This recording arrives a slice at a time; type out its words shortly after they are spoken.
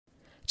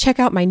Check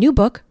out my new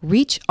book,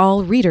 Reach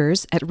All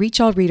Readers, at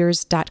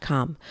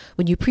reachallreaders.com.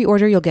 When you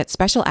pre-order, you'll get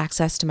special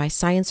access to my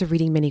Science of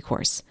Reading mini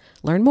course.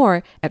 Learn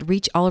more at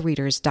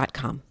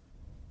reachallreaders.com.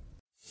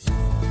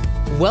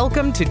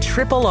 Welcome to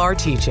Triple R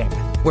Teaching,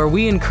 where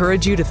we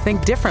encourage you to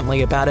think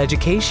differently about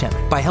education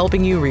by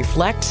helping you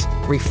reflect,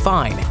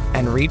 refine,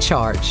 and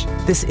recharge.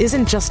 This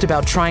isn't just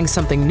about trying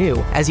something new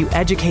as you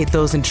educate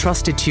those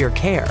entrusted to your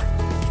care.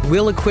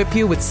 We'll equip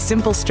you with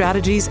simple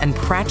strategies and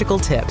practical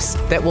tips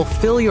that will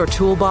fill your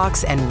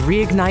toolbox and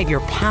reignite your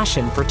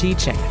passion for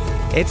teaching.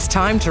 It's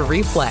time to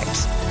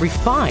reflect,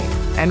 refine,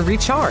 and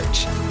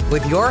recharge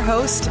with your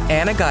host,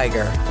 Anna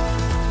Geiger.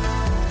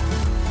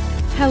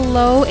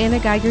 Hello, Anna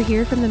Geiger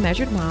here from The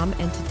Measured Mom,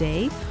 and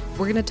today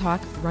we're going to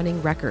talk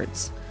running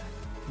records.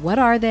 What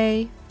are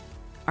they?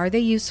 Are they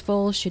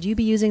useful? Should you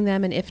be using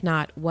them? And if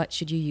not, what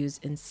should you use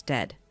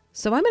instead?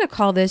 So I'm going to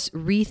call this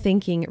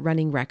Rethinking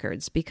Running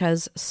Records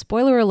because,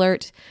 spoiler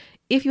alert,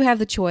 if you have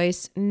the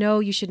choice, no,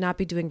 you should not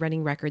be doing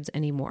running records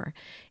anymore.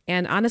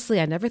 And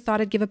honestly, I never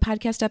thought I'd give a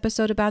podcast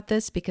episode about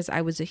this because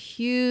I was a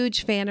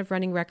huge fan of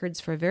running records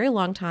for a very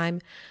long time.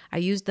 I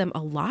used them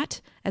a lot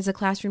as a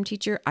classroom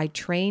teacher. I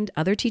trained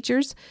other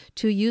teachers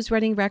to use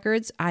running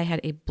records. I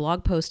had a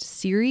blog post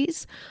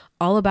series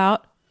all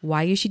about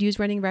why you should use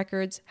running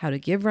records, how to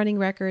give running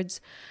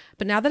records.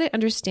 But now that I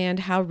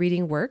understand how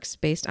reading works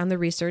based on the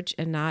research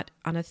and not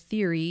on a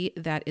theory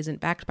that isn't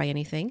backed by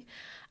anything,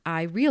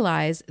 I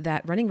realize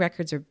that running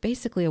records are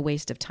basically a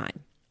waste of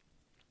time.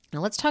 Now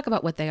let's talk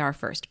about what they are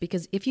first,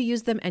 because if you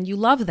use them and you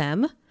love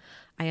them,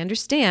 I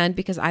understand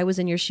because I was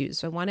in your shoes.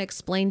 So I want to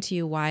explain to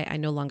you why I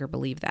no longer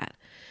believe that.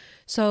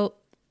 So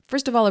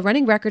first of all, a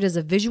running record is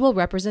a visual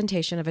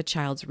representation of a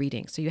child's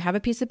reading. So you have a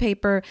piece of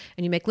paper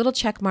and you make little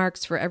check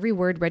marks for every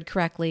word read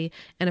correctly.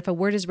 And if a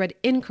word is read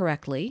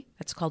incorrectly,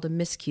 that's called a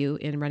miscue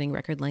in running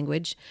record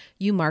language,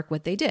 you mark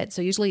what they did.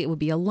 So usually it would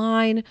be a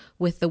line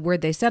with the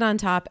word they said on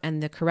top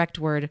and the correct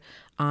word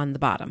on the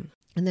bottom.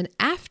 And then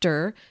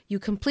after you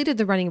completed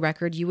the running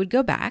record, you would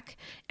go back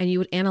and you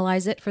would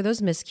analyze it for those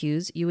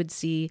miscues. You would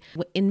see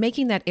in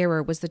making that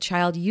error, was the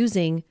child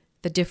using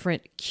the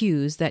different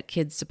cues that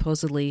kids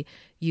supposedly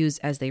use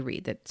as they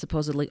read, that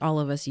supposedly all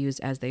of us use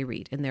as they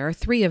read. And there are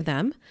three of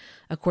them,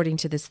 according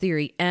to this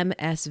theory,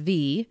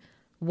 MSV.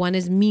 One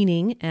is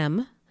meaning,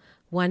 M.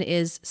 One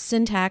is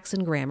syntax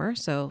and grammar,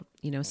 so,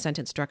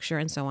 sentence structure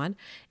and so on.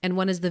 And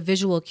one is the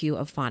visual cue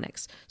of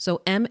phonics.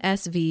 So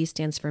MSV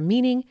stands for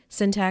meaning,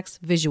 syntax,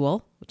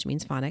 visual, which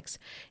means phonics.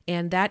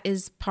 And that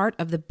is part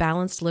of the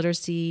balanced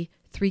literacy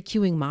three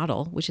cueing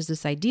model, which is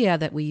this idea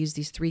that we use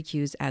these three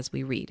cues as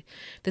we read.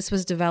 This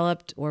was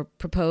developed or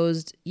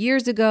proposed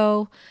years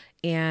ago,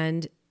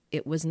 and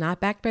it was not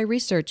backed by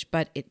research,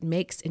 but it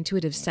makes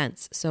intuitive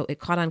sense. So it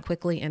caught on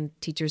quickly, and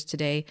teachers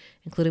today,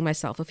 including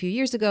myself a few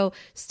years ago,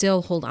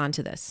 still hold on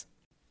to this.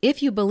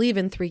 If you believe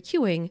in three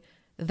cueing,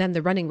 then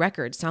the running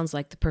record sounds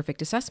like the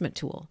perfect assessment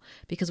tool,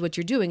 because what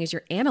you're doing is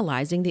you're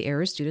analyzing the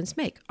errors students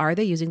make. Are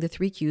they using the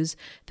three cues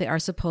they are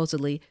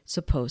supposedly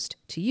supposed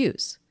to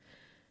use?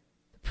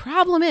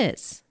 Problem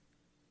is,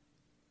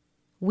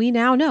 we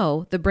now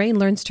know the brain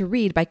learns to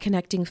read by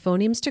connecting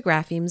phonemes to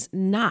graphemes,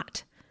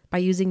 not by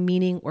using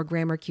meaning or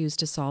grammar cues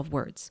to solve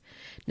words.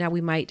 Now,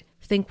 we might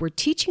think we're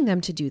teaching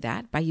them to do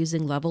that by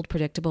using leveled,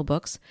 predictable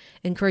books,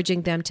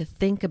 encouraging them to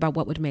think about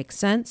what would make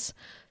sense,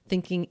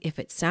 thinking if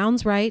it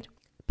sounds right.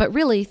 But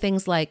really,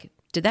 things like,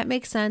 did that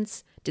make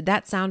sense? Did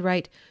that sound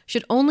right?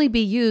 Should only be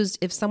used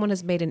if someone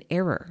has made an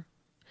error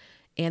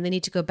and they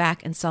need to go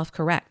back and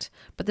self-correct.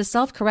 But the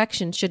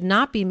self-correction should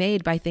not be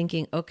made by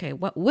thinking, okay,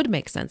 what would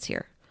make sense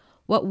here?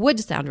 What would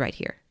sound right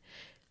here?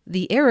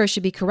 The error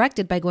should be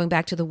corrected by going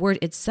back to the word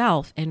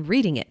itself and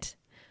reading it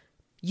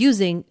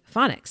using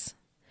phonics.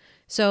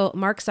 So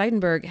Mark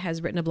Seidenberg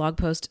has written a blog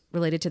post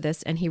related to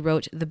this, and he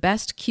wrote, "The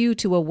best cue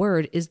to a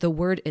word is the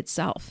word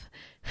itself."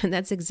 And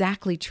that's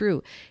exactly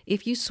true.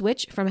 If you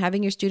switch from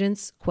having your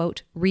students,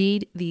 quote,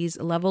 read these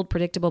leveled,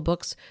 predictable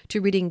books to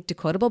reading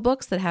decodable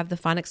books that have the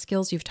phonics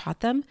skills you've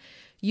taught them,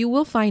 you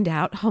will find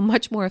out how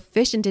much more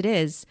efficient it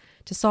is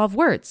to solve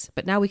words.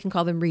 But now we can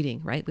call them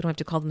reading, right? We don't have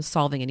to call them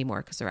solving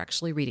anymore because they're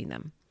actually reading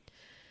them.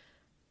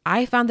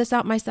 I found this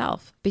out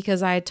myself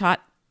because I had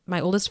taught my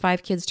oldest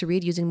 5 kids to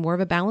read using more of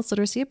a balanced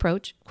literacy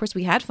approach. Of course,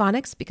 we had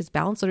phonics because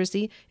balanced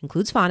literacy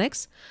includes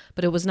phonics,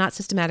 but it was not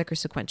systematic or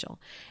sequential.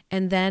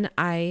 And then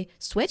I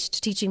switched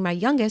to teaching my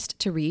youngest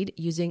to read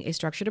using a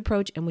structured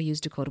approach, and we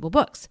used decodable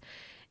books.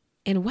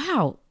 And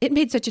wow, it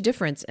made such a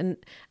difference. And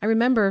I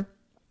remember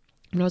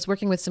when I was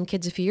working with some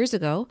kids a few years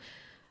ago,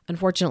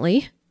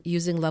 unfortunately,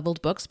 using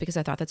leveled books because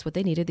I thought that's what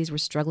they needed. These were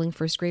struggling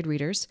first grade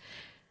readers.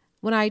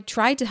 When I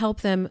tried to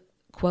help them,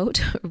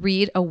 quote,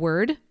 read a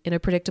word in a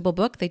predictable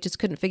book, they just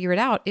couldn't figure it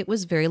out. It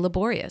was very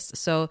laborious.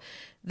 So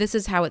this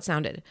is how it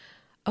sounded.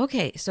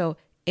 Okay, so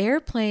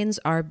airplanes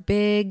are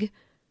big.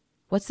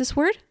 What's this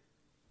word?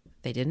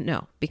 They didn't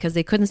know because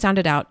they couldn't sound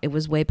it out. It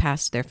was way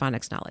past their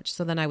phonics knowledge.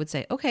 So then I would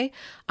say, okay,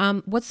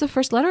 what's the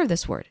first letter of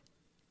this word?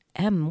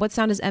 M. What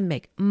sound does M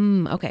make?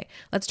 Okay,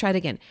 let's try it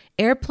again.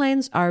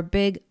 Airplanes are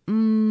big.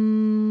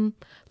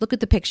 Look at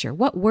the picture.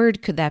 What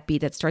word could that be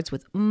that starts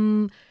with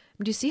Do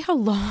you see how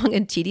long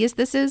and tedious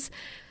this is?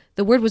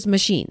 The word was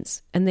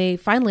machines. And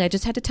I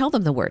just had to tell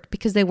them the word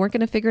because they weren't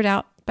going to figure it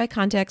out by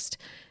context.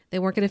 They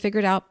weren't going to figure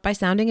it out by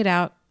sounding it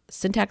out.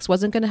 Syntax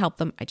wasn't going to help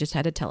them. I just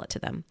had to tell it to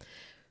them.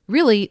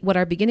 Really, what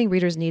our beginning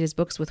readers need is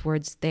books with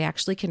words they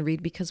actually can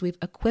read because we've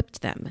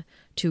equipped them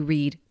to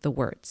read the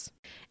words.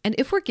 And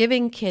if we're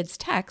giving kids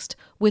text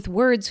with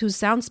words whose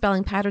sound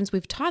spelling patterns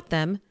we've taught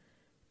them,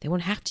 they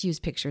won't have to use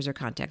pictures or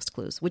context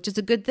clues, which is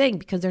a good thing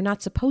because they're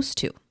not supposed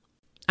to.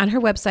 On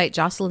her website,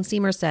 Jocelyn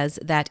Seymour says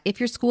that if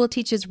your school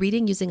teaches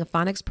reading using a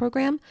phonics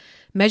program,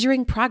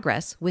 measuring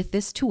progress with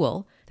this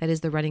tool, that is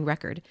the running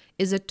record,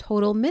 is a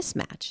total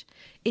mismatch.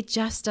 It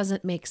just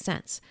doesn't make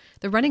sense.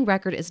 The running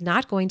record is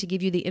not going to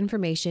give you the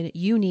information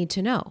you need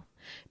to know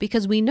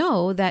because we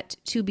know that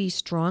to be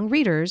strong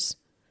readers,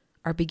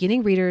 our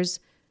beginning readers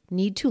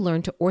need to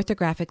learn to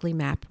orthographically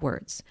map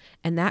words.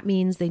 And that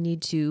means they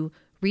need to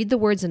read the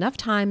words enough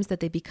times that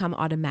they become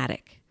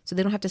automatic. So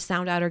they don't have to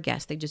sound out or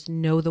guess. They just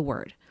know the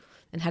word.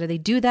 And how do they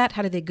do that?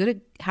 How do they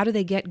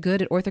get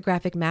good at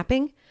orthographic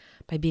mapping?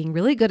 By being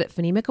really good at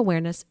phonemic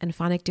awareness and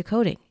phonic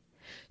decoding.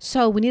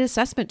 So we need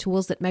assessment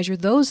tools that measure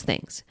those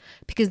things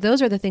because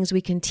those are the things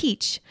we can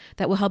teach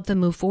that will help them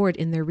move forward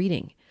in their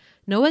reading.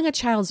 Knowing a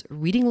child's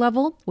reading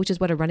level, which is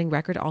what a running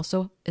record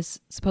also is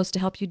supposed to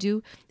help you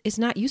do, is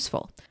not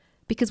useful.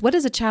 Because what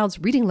does a child's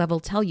reading level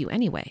tell you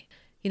anyway?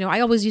 I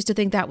always used to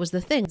think that was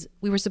the thing.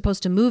 We were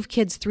supposed to move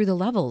kids through the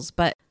levels,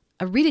 but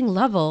a reading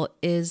level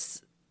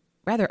is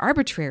rather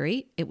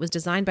arbitrary. It was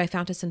designed by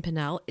Fountas and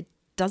Pinnell. It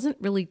doesn't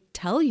really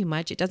tell you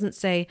much. It doesn't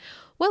say,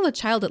 well, a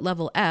child at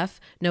level F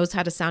knows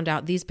how to sound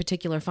out these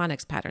particular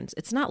phonics patterns.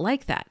 It's not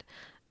like that.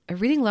 A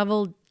reading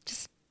level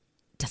just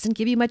doesn't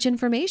give you much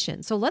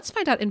information. So let's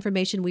find out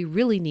information we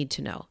really need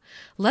to know.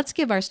 Let's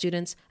give our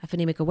students a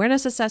phonemic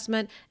awareness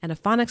assessment and a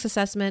phonics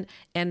assessment.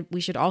 And we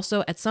should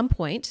also, at some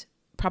point,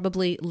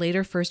 probably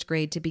later first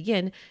grade to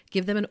begin,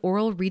 give them an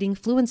oral reading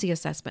fluency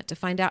assessment to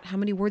find out how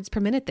many words per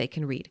minute they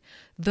can read.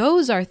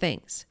 Those are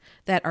things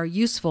that are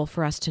useful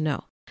for us to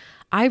know.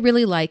 I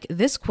really like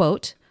this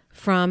quote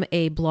from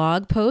a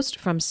blog post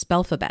from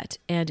Spelfabet,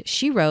 and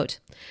she wrote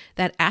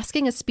that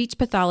asking a speech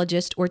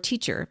pathologist or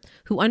teacher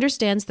who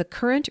understands the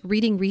current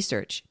reading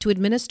research to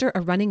administer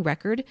a running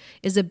record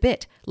is a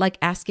bit like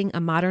asking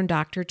a modern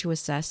doctor to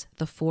assess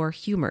the four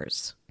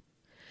humors.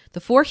 The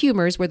four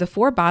humors were the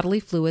four bodily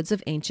fluids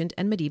of ancient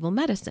and medieval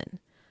medicine: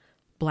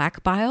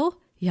 black bile,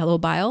 yellow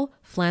bile,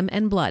 phlegm,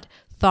 and blood,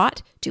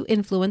 thought to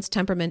influence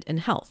temperament and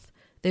health.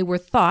 They were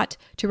thought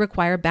to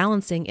require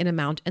balancing in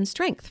amount and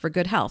strength for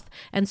good health,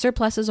 and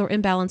surpluses or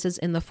imbalances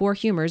in the four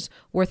humors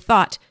were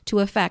thought to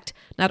affect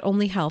not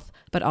only health,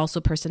 but also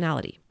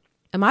personality.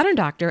 A modern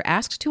doctor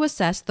asked to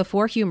assess the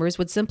four humors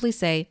would simply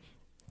say,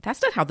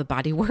 "That's not how the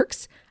body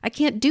works. I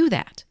can't do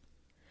that."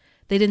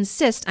 They'd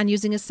insist on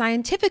using a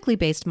scientifically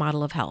based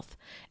model of health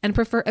and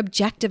prefer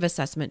objective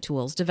assessment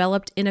tools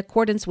developed in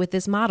accordance with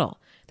this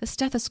model: the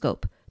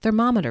stethoscope,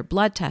 thermometer,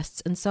 blood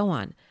tests, and so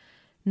on.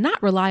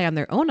 Not rely on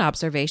their own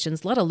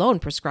observations, let alone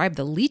prescribe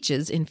the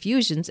leeches,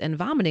 infusions, and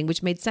vomiting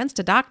which made sense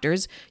to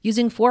doctors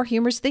using four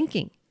humors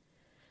thinking.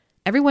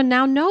 Everyone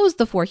now knows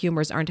the four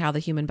humors aren't how the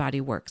human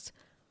body works,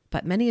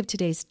 but many of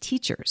today's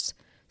teachers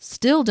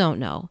still don't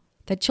know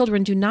that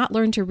children do not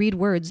learn to read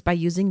words by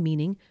using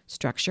meaning,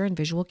 structure, and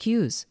visual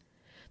cues.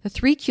 The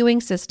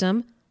 3-cueing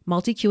system,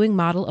 multi-cueing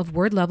model of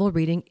word-level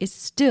reading is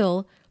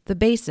still the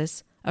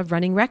basis of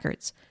running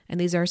records, and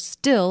these are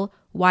still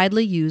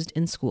widely used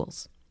in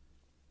schools.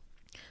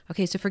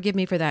 Okay, so forgive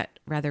me for that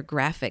rather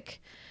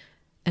graphic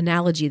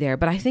analogy there,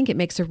 but I think it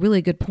makes a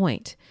really good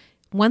point.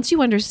 Once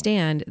you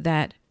understand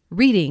that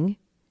reading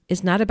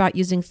is not about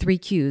using 3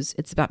 cues,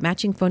 it's about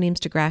matching phonemes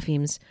to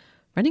graphemes,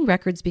 running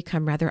records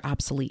become rather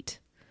obsolete.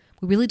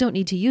 We really don't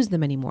need to use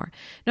them anymore.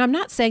 Now, I'm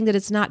not saying that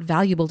it's not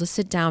valuable to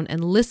sit down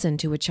and listen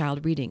to a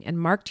child reading and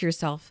mark to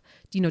yourself,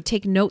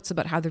 take notes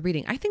about how they're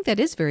reading. I think that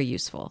is very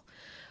useful,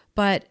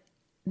 but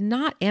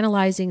not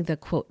analyzing the,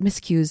 quote,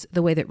 miscues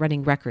the way that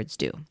running records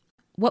do.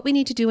 What we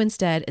need to do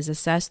instead is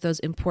assess those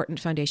important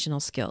foundational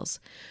skills.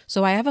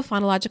 So I have a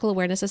phonological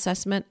awareness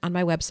assessment on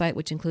my website,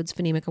 which includes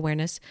phonemic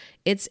awareness.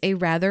 It's a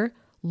rather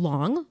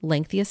long,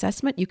 lengthy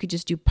assessment. You could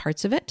just do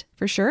parts of it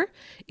for sure.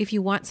 If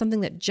you want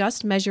something that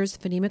just measures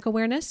phonemic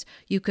awareness,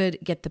 you could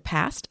get the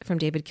PAST from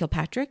David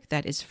Kilpatrick.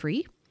 That is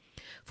free.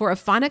 For a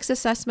phonics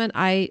assessment,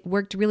 I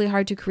worked really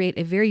hard to create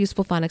a very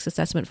useful phonics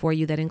assessment for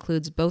you that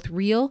includes both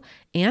real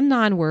and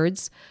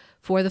non-words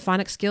for the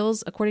phonics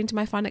skills according to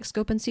my phonics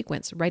scope and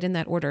sequence, right in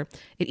that order.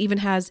 It even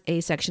has a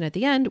section at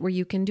the end where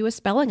you can do a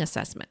spelling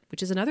assessment,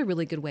 which is another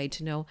really good way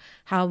to know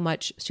how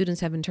much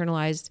students have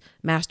internalized,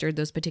 mastered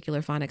those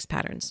particular phonics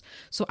patterns.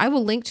 So I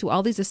will link to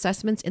all these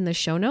assessments in the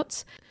show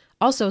notes.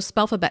 Also,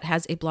 Spelfabet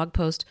has a blog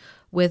post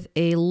with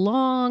a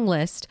long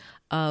list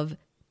of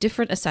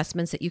different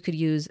assessments that you could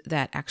use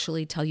that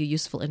actually tell you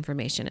useful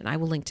information. And I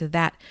will link to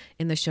that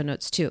in the show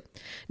notes too.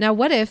 Now,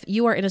 what if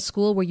you are in a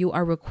school where you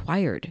are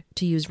required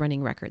to use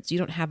running records? You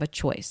don't have a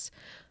choice.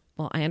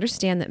 Well, I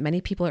understand that many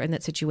people are in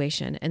that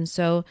situation. And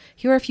so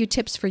here are a few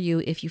tips for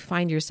you if you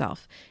find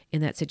yourself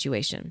in that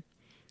situation.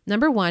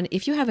 Number one,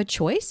 if you have a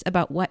choice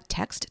about what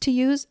text to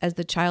use as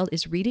the child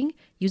is reading,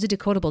 use a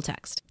decodable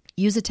text.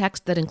 Use a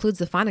text that includes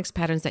the phonics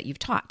patterns that you've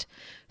taught,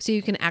 so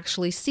you can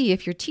actually see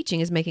if your teaching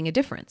is making a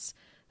difference.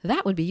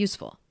 That would be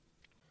useful.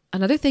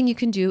 Another thing you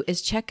can do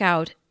is check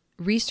out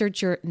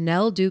researcher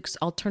Nell Duke's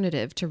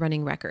alternative to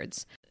running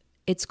records.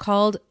 It's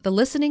called the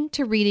Listening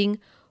to Reading,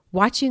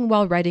 Watching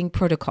While Writing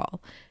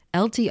Protocol,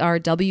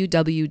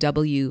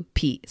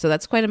 LTRWWWP. So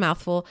that's quite a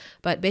mouthful,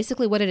 but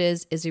basically what it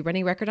is a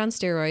running record on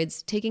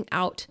steroids, taking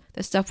out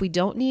the stuff we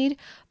don't need,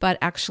 but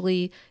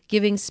actually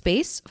giving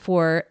space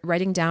for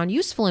writing down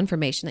useful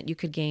information that you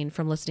could gain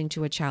from listening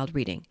to a child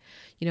reading.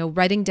 You know,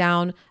 writing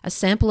down a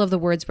sample of the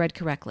words read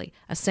correctly,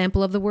 a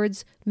sample of the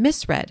words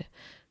misread,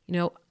 you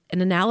know,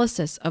 an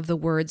analysis of the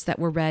words that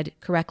were read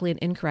correctly and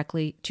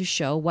incorrectly to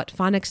show what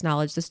phonics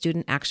knowledge the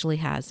student actually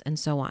has, and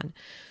so on.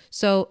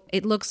 So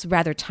it looks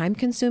rather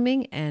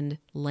time-consuming and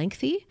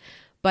lengthy,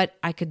 but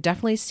I could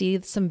definitely see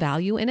some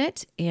value in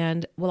it.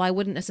 And while I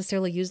wouldn't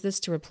necessarily use this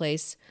to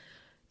replace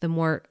the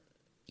more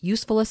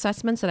useful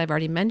assessments that I've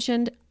already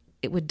mentioned,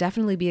 it would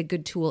definitely be a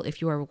good tool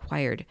if you are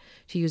required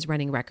to use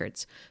running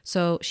records.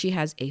 So she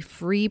has a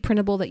free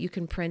printable that you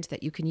can print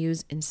that you can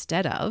use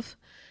instead of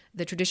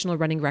the traditional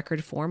running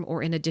record form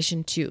or in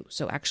addition to,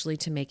 so actually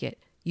to make it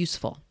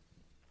useful.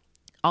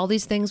 All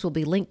these things will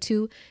be linked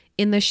to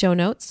in the show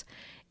notes.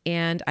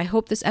 And I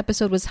hope this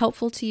episode was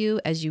helpful to you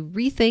as you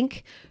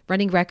rethink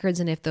running records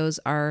and if those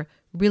are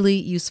really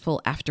useful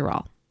after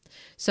all.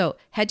 So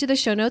head to the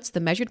show notes,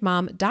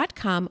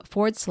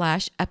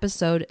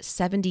 themeasuredmom.com/episode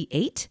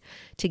 78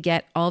 to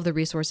get all of the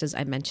resources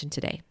I mentioned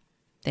today.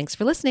 Thanks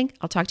for listening.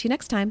 I'll talk to you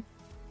next time.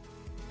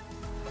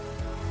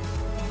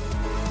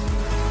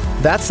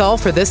 That's all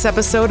for this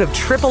episode of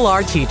Triple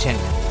R Teaching.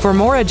 For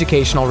more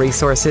educational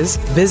resources,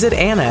 visit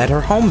Anna at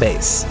her home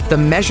base,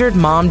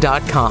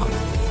 themeasuredmom.com,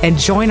 and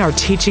join our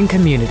teaching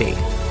community.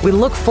 We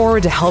look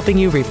forward to helping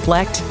you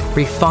reflect,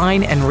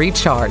 refine, and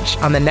recharge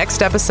on the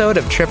next episode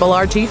of Triple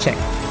R Teaching.